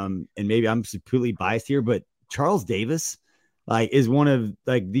 And maybe I'm completely biased here, but Charles Davis is one of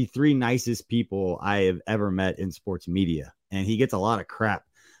the 3 nicest people I have ever met in sports media. And he gets a lot of crap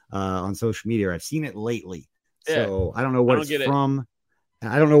on social media. I've seen it lately. Yeah. So I don't know what it's from.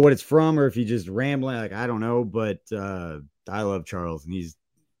 I don't know what it's from, or if he's just rambling. I don't know, but I love Charles, and he's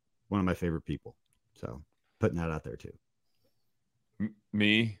one of my favorite people. So putting that out there too.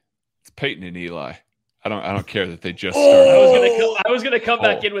 Me, it's Peyton and Eli. I don't care that they just started. I was gonna come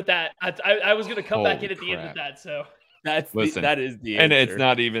back in with that. I was gonna come back in at the end with that. So that is the answer. And it's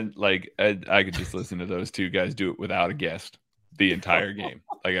not even like I could just listen to those 2 guys do it without a guest the entire game.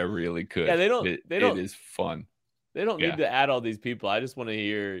 Like I really could. Yeah, they don't. It is fun. They don't need to add all these people. I just want to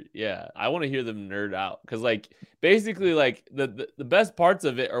hear. Yeah, I want to hear them nerd out, because basically the best parts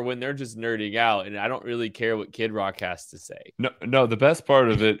of it are when they're just nerding out, and I don't really care what Kid Rock has to say. No, the best part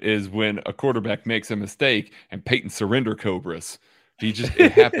of it is when a quarterback makes a mistake and Peyton surrender cobras.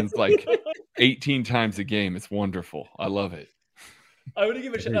 It happens 18 times a game. It's wonderful. I love it. I want to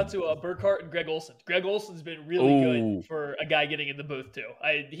give a shout out to Burkhart and Greg Olson. Greg Olson's been really good for a guy getting in the booth too.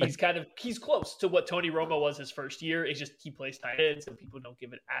 He's close to what Tony Romo was his first year. It's just he plays tight end, so people don't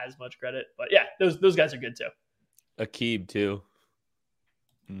give it as much credit. But yeah, those guys are good too. Akib too.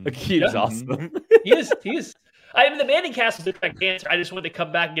 Akib's awesome. He is. The Manning cast was the correct answer. I just wanted to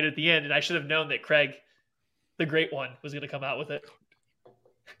come back and get it at the end, and I should have known that Craig, the great one, was going to come out with it.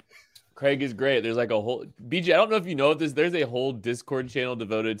 Craig is great. There's a whole BJ. I don't know if you know this. There's a whole Discord channel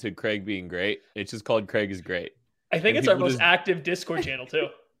devoted to Craig being great. It's just called Craig is Great. I think it's our most active Discord channel too.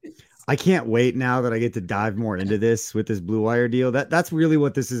 I can't wait now that I get to dive more into this with this Blue Wire deal. That's really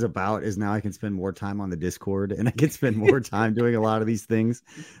what this is about. Is now I can spend more time on the Discord, and I can spend more time doing a lot of these things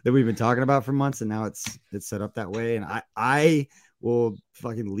that we've been talking about for months. And now it's set up that way. And I will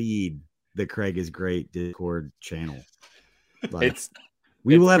fucking lead the Craig is Great Discord channel.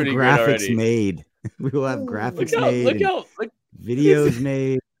 We will have graphics made. We will have graphics made. Videos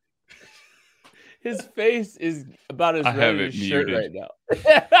made. His face is about as red as his shirt right now.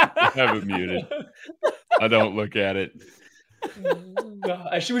 I have it muted. I don't look at it.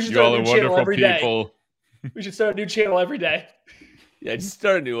 We should start a new channel every day. We should start a new channel every day. Yeah, just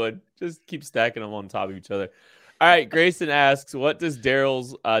start a new one. Just keep stacking them on top of each other. All right, Grayson asks, what does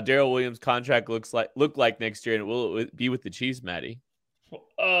Darrell Williams' contract look like next year, and will it be with the Chiefs, Maddie?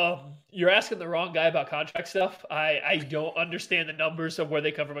 You're asking the wrong guy about contract stuff. I don't understand the numbers of where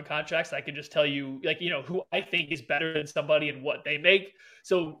they come from in contracts. I can just tell you, who I think is better than somebody and what they make.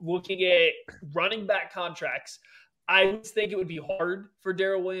 So looking at running back contracts, I would think it would be hard for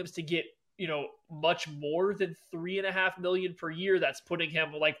Darrell Williams to get, much more than $3.5 million per year. That's putting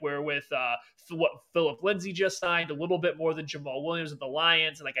him where with what Philip Lindsay just signed, a little bit more than Jamal Williams with the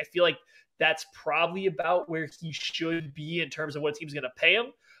Lions. And I feel like that's probably about where he should be in terms of what team's going to pay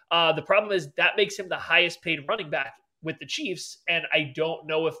him. The problem is that makes him the highest paid running back with the Chiefs. And I don't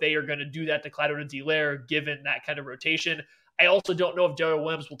know if they are going to do that to Clyde Edwards-Helaire given that kind of rotation. I also don't know if Darrell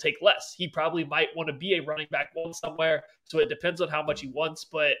Williams will take less. He probably might want to be a running back one somewhere. So it depends on how much he wants,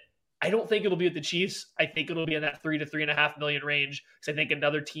 but I don't think it'll be with the Chiefs. I think it'll be in that $3 to $3.5 million range. Because I think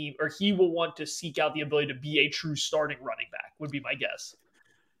another team, or he will want to seek out the ability to be a true starting running back, would be my guess.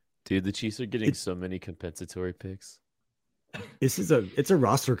 Dude, the Chiefs are getting so many compensatory picks. It's a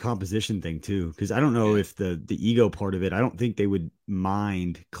roster composition thing too, because I don't know if the ego part of it. I don't think they would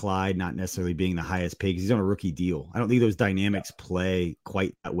mind Clyde not necessarily being the highest paid because he's on a rookie deal. I don't think those dynamics play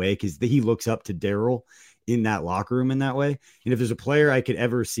quite that way because he looks up to Darrell in that locker room in that way. And if there's a player I could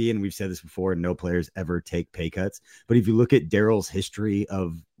ever see, and we've said this before, no players ever take pay cuts, but if you look at Darrell's history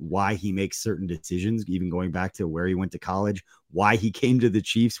of why he makes certain decisions, even going back to where he went to college, why he came to the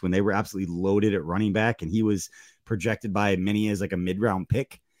Chiefs when they were absolutely loaded at running back, and he was projected by many as a mid-round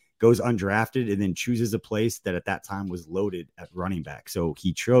pick, goes undrafted, and then chooses a place that at that time was loaded at running back. So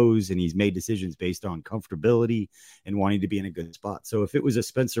he chose, and he's made decisions based on comfortability and wanting to be in a good spot. So if it was a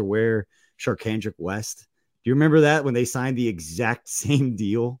Spencer Ware, Charcandrick West, do you remember that when they signed the exact same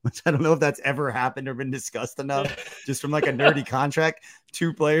deal? Which I don't know if that's ever happened or been discussed enough. Just from a nerdy contract,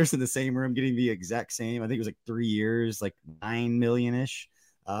 2 players in the same room getting the exact same. I think it was 3 years, $9 million-ish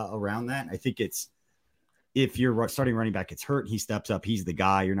around that. I think it's, if your starting running back gets hurt, he steps up. He's the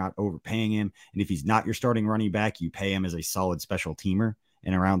guy. You're not overpaying him. And if he's not your starting running back, you pay him as a solid special teamer.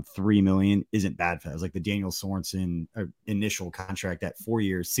 and around $3 million isn't bad for that. It was like the Daniel Sorensen initial contract at 4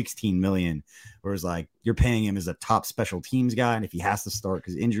 years, $16 million, where it's like you're paying him as a top special teams guy, and if he has to start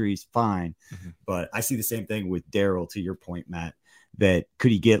because injuries, fine. But I see the same thing with Daryl, to your point, Matt, that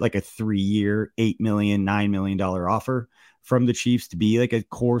could he get like a 3-year, $8 million, $9 million offer from the Chiefs to be like a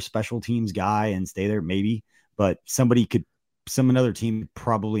core special teams guy and stay there? Maybe, but another team could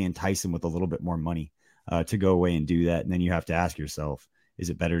probably entice him with a little bit more money to go away and do that. And then you have to ask yourself, is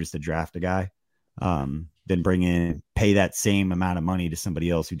it better just to draft a guy than pay that same amount of money to somebody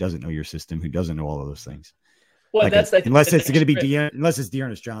else who doesn't know your system, who doesn't know all of those things? Well, like unless it's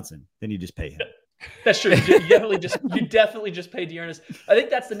Dearness Johnson, then you just pay him. That's true. You definitely just pay Dearness. I think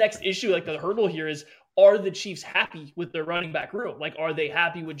that's the next issue. Like the hurdle here is, are the Chiefs happy with their running back room? Like, are they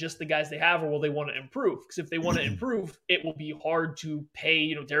happy with just the guys they have, or will they want to improve? Because if they want to improve, it will be hard to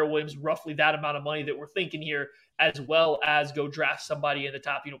pay, Daryl Williams roughly that amount of money that we're thinking here, as well as go draft somebody in the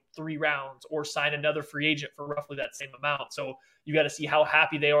top, 3 rounds, or sign another free agent for roughly that same amount. So you got to see how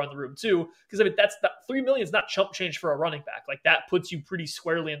happy they are in the room too. Because that's $3 million is not chump change for a running back. Like that puts you pretty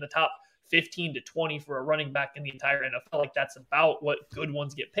squarely in the top 15 to 20 for a running back in the entire NFL. Like that's about what good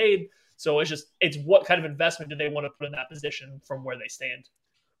ones get paid. So it's what kind of investment do they want to put in that position from where they stand?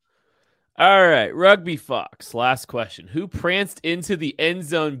 All right, Rugby Fox, last question. Who pranced into the end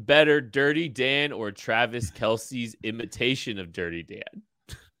zone better, Dirty Dan or Travis Kelce's imitation of Dirty Dan?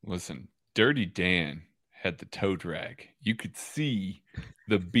 Listen, Dirty Dan had the toe drag. You could see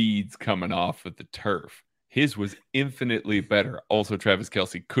the beads coming off of the turf. His was infinitely better. Also, Travis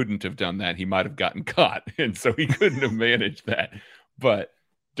Kelce couldn't have done that. He might have gotten caught, and so he couldn't have managed that. But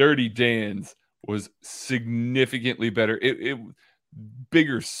Dirty Dan's was significantly better. It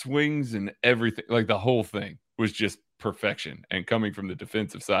bigger swings and everything. Like the whole thing was just perfection. And coming from the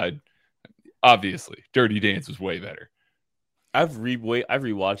defensive side, obviously, Dirty Dan's was way better. I've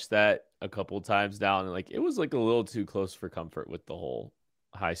rewatched that a couple times now, and it was like a little too close for comfort with the whole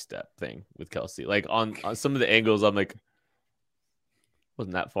high step thing with Kelce. Like on some of the angles, I'm like,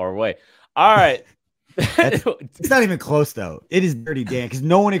 wasn't that far away. All right. It's not even close though. It is Dirty Dan because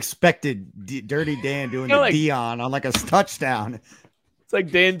no one expected Dirty Dan doing the Dion on like a touchdown. It's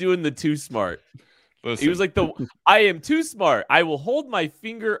like Dan doing the too smart. Listen. He was like I am too smart. I will hold my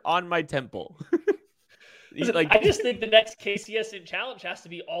finger on my temple. I just think the next KCSN challenge has to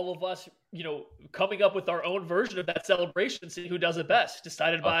be all of us, coming up with our own version of that celebration, see who does it best,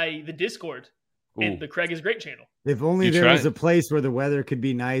 decided by the Discord and the Craig is Great channel. If only there was a place where the weather could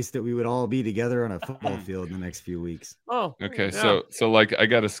be nice that we would all be together on a football field in the next few weeks. Oh, okay. Yeah. So I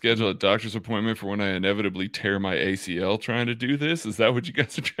got to schedule a doctor's appointment for when I inevitably tear my ACL trying to do this. Is that what you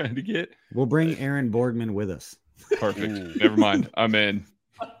guys are trying to get? We'll bring Aaron Borgman with us. Perfect. Never mind. I'm in.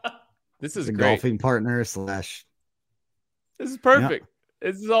 This is a great. Golfing partner / This is perfect. Yeah.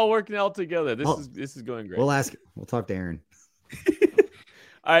 This is all working out together. This is going great. We'll talk to Aaron.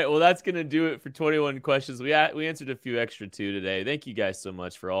 All right, well, that's going to do it for 21 questions. We answered a few extra too today. Thank you guys so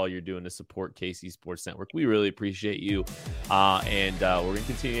much for all you're doing to support KC Sports Network. We really appreciate you. And we're going to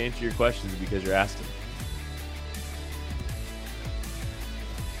continue to answer your questions because you're asking.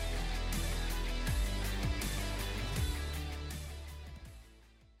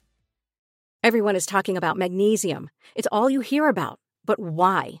 Everyone is talking about magnesium. It's all you hear about. But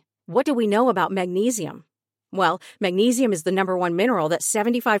why? What do we know about magnesium? Well, magnesium is the #1 mineral that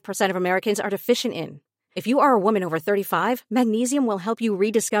 75% of Americans are deficient in. If you are a woman over 35, magnesium will help you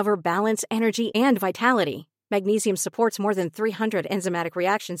rediscover balance, energy, and vitality. Magnesium supports more than 300 enzymatic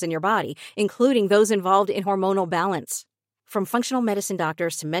reactions in your body, including those involved in hormonal balance. From functional medicine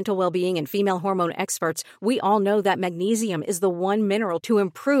doctors to mental well-being and female hormone experts, we all know that magnesium is the one mineral to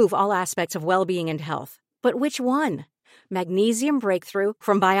improve all aspects of well-being and health. But which one? Magnesium Breakthrough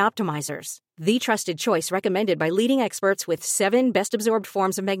from Bioptimizers, the trusted choice recommended by leading experts with 7 best-absorbed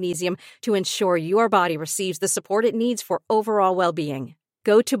forms of magnesium to ensure your body receives the support it needs for overall well-being.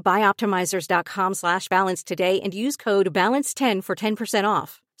 Go to bioptimizers.com/balance today and use code BALANCE10 for 10%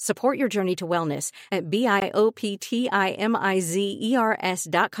 off. Support your journey to wellness at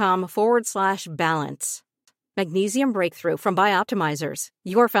bioptimizers.com/balance. Magnesium Breakthrough from Bioptimizers,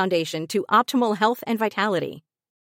 your foundation to optimal health and vitality.